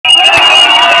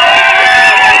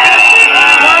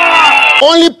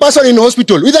only person in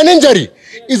hospital with an injury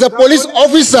is a police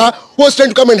officer who was trying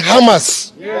to come and harm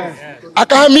us.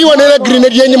 Akahamiwa na ile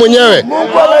grenade yenye mwenyewe.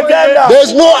 There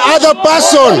is no other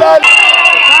person.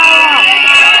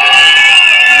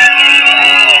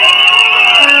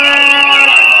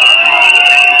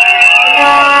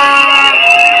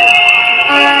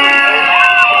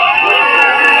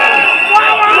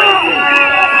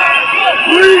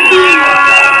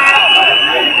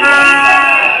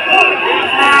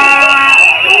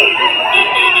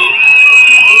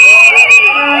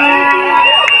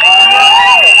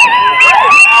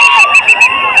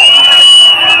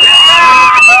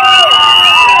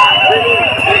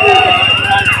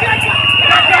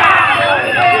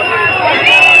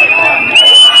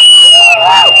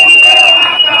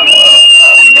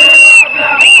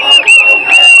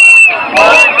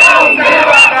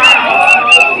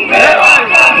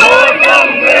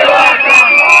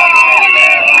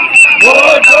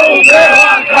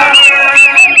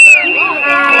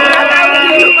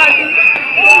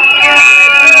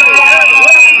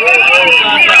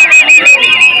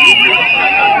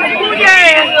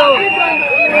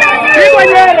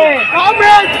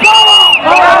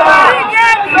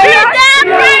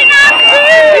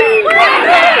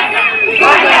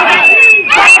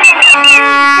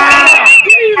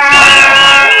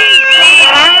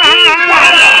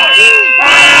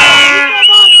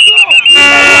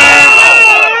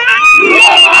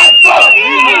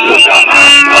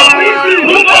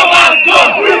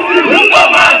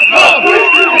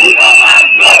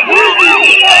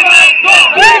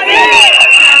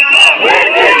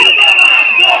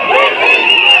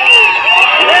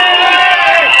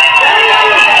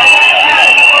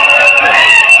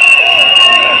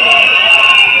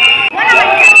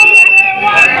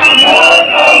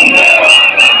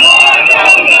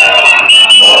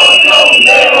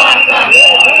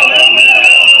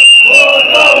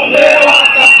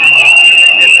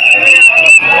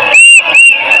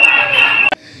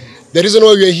 The reason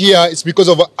why we are here is because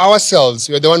of ourselves.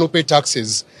 We are the one who pay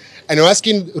taxes. And I'm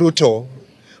asking Ruto,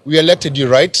 we elected you,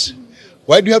 right?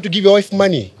 Why do you have to give your wife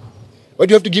money? Why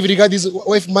do you have to give Rigathi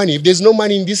wife money? If there's no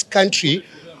money in this country,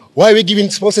 why are we giving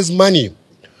spouses money?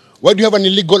 Why do you have an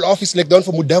illegal office like the one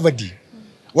for Mudavadi?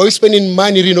 Why are we spending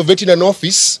money renovating an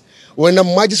office when a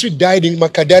magistrate died in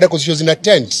Makadara because she was in a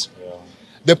tent?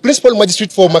 The principal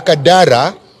magistrate for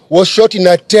Makadara was shot in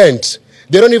a tent.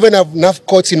 They don't even have enough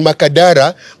courts in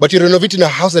Makadara, but you're renovating a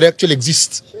house that actually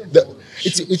exists.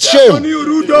 It's shame.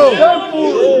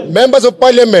 Members of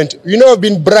parliament, you know have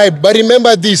been bribed, but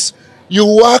remember this. You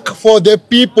work for the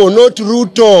people, not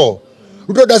Ruto.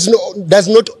 Ruto does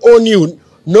not own you.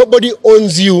 Nobody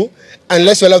owns you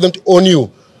unless you allow them to own you.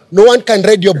 No one can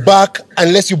ride your back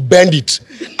unless you bend it.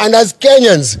 And as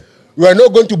Kenyans, we are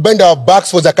not going to bend our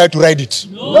backs for Zakai to ride it.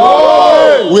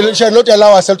 No! We shall not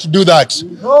allow ourselves to do that.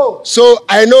 No. So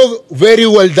I know very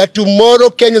well that tomorrow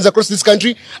Kenyans across this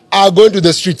country are going to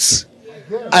the streets.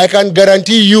 I can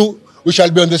guarantee you we shall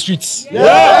be on the streets.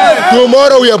 Yes.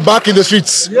 Tomorrow we are back in the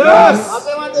streets. Yes.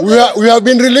 We have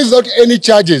been released without any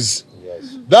charges.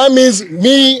 Yes. That means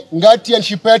me, Ngati and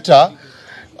Shipeta,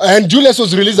 and Julius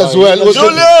was released as well.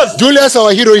 Julius,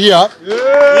 our hero here.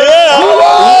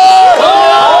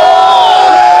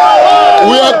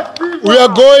 We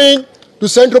are going to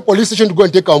Central Police Station to go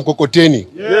and take our Mkokoteni.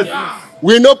 Yes.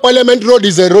 We know Parliament Road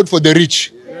is a road for the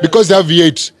rich because they have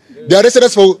V8. They arrested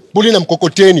us for pulling a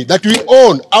Mkokoteni that we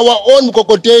own, our own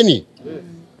Mkokoteni.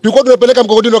 Tulikuwa tunapeleka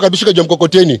Mkokoteni wakabishika juu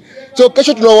Mkokoteni. So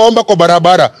kesho tunawaomba kwa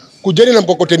barabara, kujeni na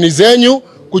Mkokoteni zenyu,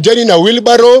 kujeni na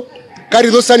wheelbarrow,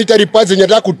 carry those sanitary pads zenye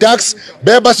nataka kutax,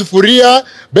 beba sufuria,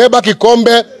 beba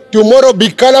kikombe. Tomorrow be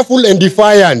colorful and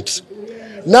defiant.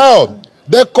 Now,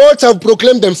 the courts have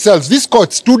proclaimed themselves. These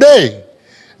courts, today,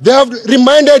 they have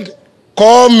reminded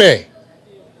Kome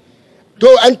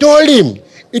and told him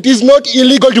it is not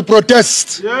illegal to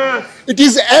protest. Yes. It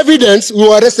is evidence. We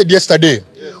were arrested yesterday.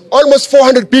 Yes. Almost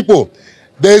 400 people.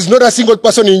 There is not a single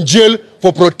person in jail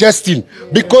for protesting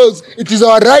because it is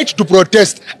our right to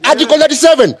protest. Article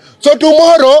 37. So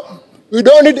tomorrow, we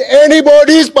don't need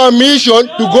anybody's permission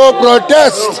to go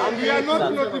protest. And we are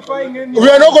not notifying anyone. We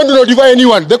are not going to notify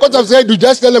anyone. The courts have said, you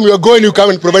just tell them you are going, you come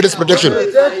and provide us protection.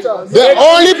 The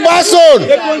only person.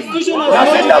 The constitution has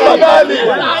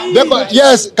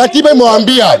yes, Katiba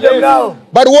Moambia.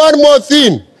 But one more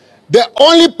thing. The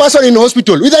only person in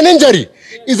hospital with an injury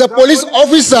is a police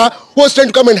officer who was trying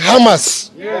to come and harm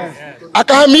us.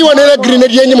 Akahamiwa na ile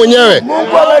grenade yenye mwenyewe.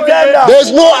 There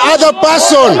is no other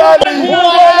person.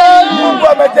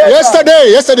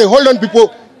 Yesterday, hold on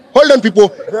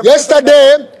people.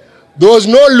 Yesterday, there was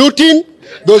no looting,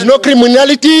 There was no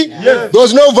criminality. There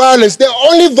was no violence. The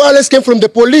only violence came from the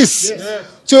police.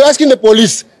 So you're asking the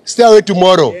police, stay away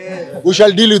tomorrow. We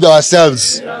shall deal with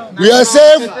ourselves. We are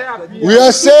safe. We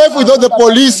are safe without the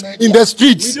police in the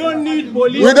streets. We don't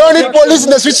need police in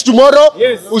the streets tomorrow.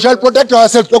 We shall protect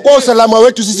ourselves.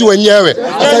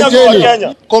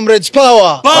 Comrades,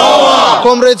 power. Power.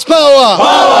 Comrades, power.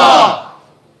 Power.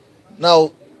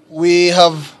 Now, we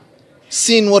have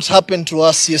seen what happened to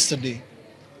us yesterday,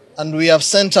 and we have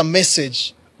sent a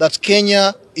message that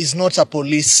Kenya is not a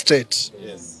police state.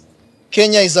 Yes.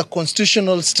 Kenya is a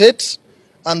constitutional state,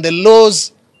 and the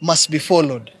laws must be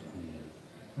followed.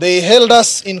 They held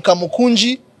us in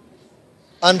Kamukunji,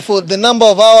 and for the number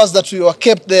of hours that we were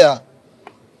kept there,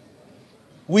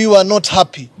 we were not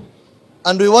happy.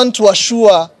 And we want to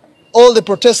assure all the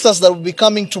protesters that will be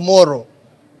coming tomorrow,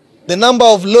 the number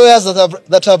of lawyers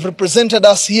that have represented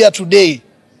us here today,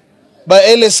 by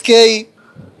LSK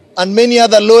and many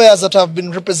other lawyers that have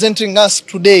been representing us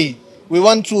today, we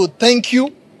want to thank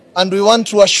you, and we want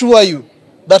to assure you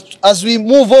that as we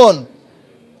move on,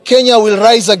 Kenya will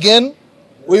rise again.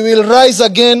 We will rise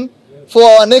again for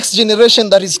our next generation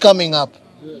that is coming up.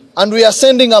 And we are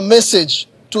sending a message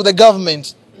to the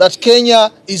government that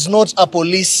Kenya is not a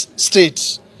police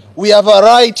state. We have a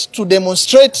right to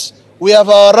demonstrate. We have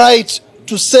our right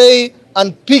to say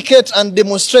and picket and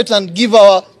demonstrate and give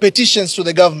our petitions to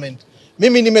the government.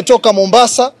 Mimi nimetoka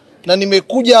Mombasa na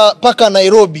nimekuja paka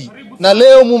Nairobi. Na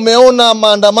leo mumeona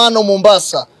maandamano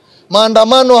Mombasa.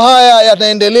 Maandamano haya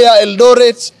yanaendelea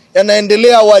Eldoret,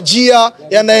 yanaendelea Wajir,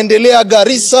 yanaendelea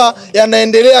Garissa,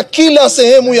 yanaendelea kila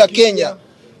sehemu ya Kenya.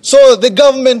 So the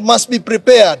government must be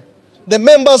prepared. The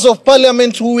members of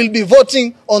parliament who will be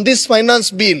voting on this finance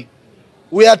bill,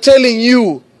 we are telling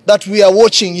you that we are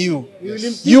watching you.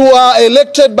 Yes. You are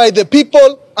elected by the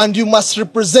people, and you must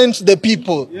represent the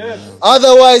people. Yes.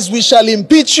 Otherwise, we shall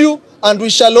impeach you, and we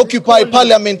shall occupy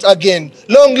parliament again.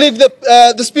 Long live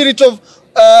the spirit of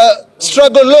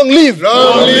struggle, long live.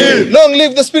 Long live. Long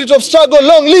live the spirit of struggle,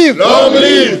 long live. Long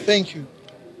live. Thank you.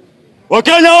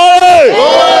 Wakenya oye!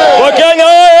 Wakenya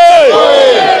oye!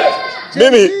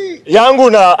 Mimi yangu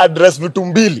na address vitu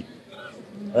mbili.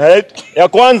 Right? Ya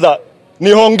kwanza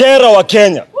ni hongera wa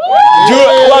Kenya.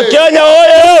 Wakenya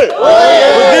oye!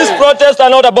 These protests are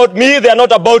not about me, they are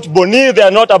not about Boni, they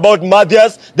are not about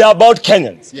Madhias, they are about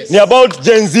Kenyans. Yes. Ni about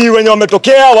Gen Z wenye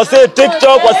wametokea, wase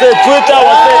TikTok, wase Twitter,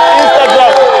 wase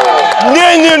Instagram.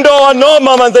 Nyinyi ndo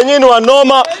wanoma, manzenyini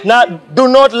wanoma, na do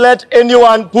not let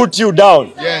anyone put you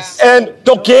down. Yes. And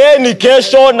tokeeni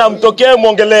kesho na mtokee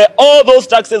mwongele all those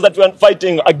taxes that we are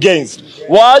fighting against.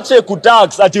 Waache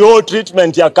kutax ati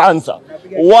treatment ya cancer.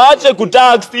 Waache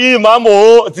kutax hii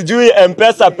mambo sijui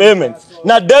M-Pesa payments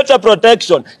na data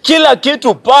protection, kila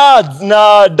kitu, pads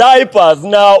na diapers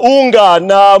na unga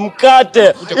na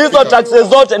mkate, hizo taxes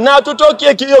zote, na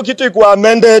tutokie hiyo kitu ikuwa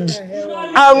amended.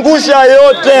 Angusha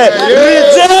yote,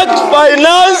 reject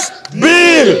finance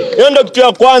bill. Hiyo ndio kitu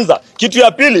ya kwanza. Kitu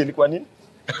ya pili ilikuwa nini?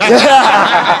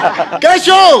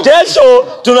 Kesho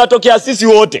tunatokea sisi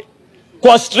wote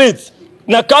kwa streets.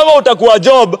 Na kama utakuwa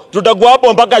job, tutakuwa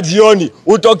hapo mpaka jioni.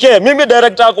 Utokee. Mimi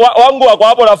director wangu wako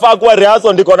hapo nafaa kuwa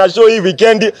rehearsal, ndiko na show hii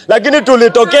weekend, lakini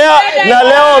tulitokea na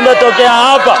leo umetokea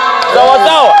hapa. Sawa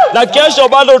sawa. Na kesho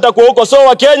bado utakuwa huko. So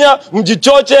wa Kenya,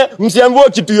 mjichoche, msiambiwe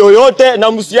kitu yoyote,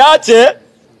 na msiache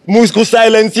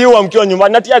kusilenciwa mkiwa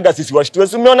nyumbani. Natiaga sisi washtue.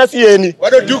 Umeona si yeni?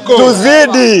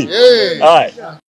 Tuzidi. Hai.